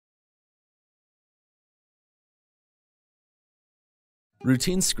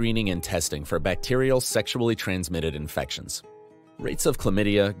Routine screening and testing for bacterial sexually transmitted infections. Rates of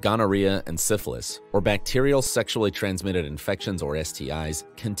chlamydia, gonorrhea, and syphilis, or bacterial sexually transmitted infections or STIs,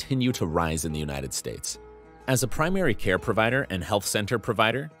 continue to rise in the United States. As a primary care provider and health center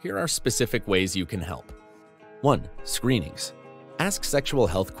provider, here are specific ways you can help. 1. Screenings. Ask sexual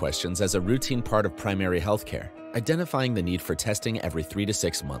health questions as a routine part of primary health care, identifying the need for testing every 3 to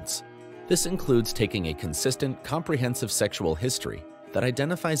 6 months. This includes taking a consistent, comprehensive sexual history that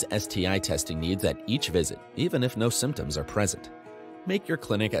identifies STI testing needs at each visit, even if no symptoms are present. Make your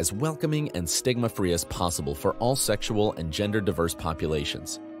clinic as welcoming and stigma-free as possible for all sexual and gender-diverse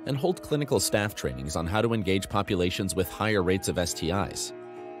populations, and hold clinical staff trainings on how to engage populations with higher rates of STIs.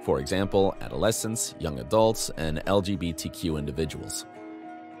 For example, adolescents, young adults, and LGBTQ individuals.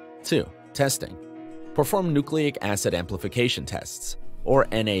 2. Testing. Perform nucleic acid amplification tests, or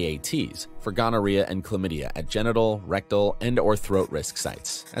NAATs, for gonorrhea and chlamydia at genital, rectal, and/or throat risk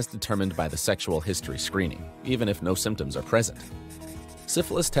sites, as determined by the sexual history screening, even if no symptoms are present.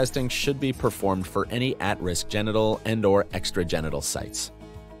 Syphilis testing should be performed for any at-risk genital and/or extragenital sites.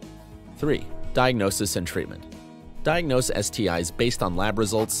 3. Diagnosis and treatment. Diagnose STIs based on lab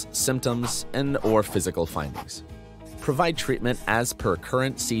results, symptoms, and/or physical findings. Provide treatment as per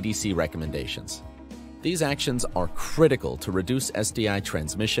current CDC recommendations. These actions are critical to reduce STI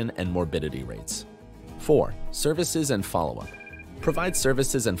transmission and morbidity rates. 4. Services and follow-up. Provide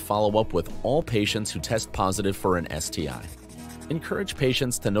services and follow-up with all patients who test positive for an STI. Encourage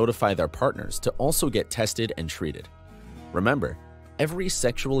patients to notify their partners to also get tested and treated. Remember, every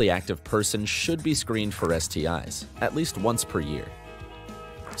sexually active person should be screened for STIs at least once per year.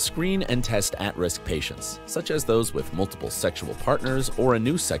 Screen and test at-risk patients, such as those with multiple sexual partners or a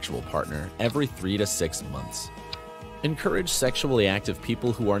new sexual partner, every 3 to 6 months. Encourage sexually active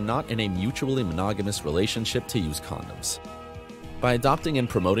people who are not in a mutually monogamous relationship to use condoms. By adopting and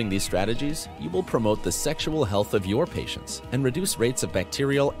promoting these strategies, you will promote the sexual health of your patients and reduce rates of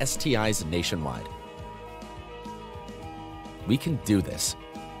bacterial STIs nationwide. We can do this.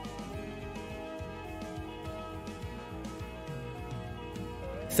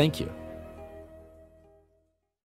 Thank you.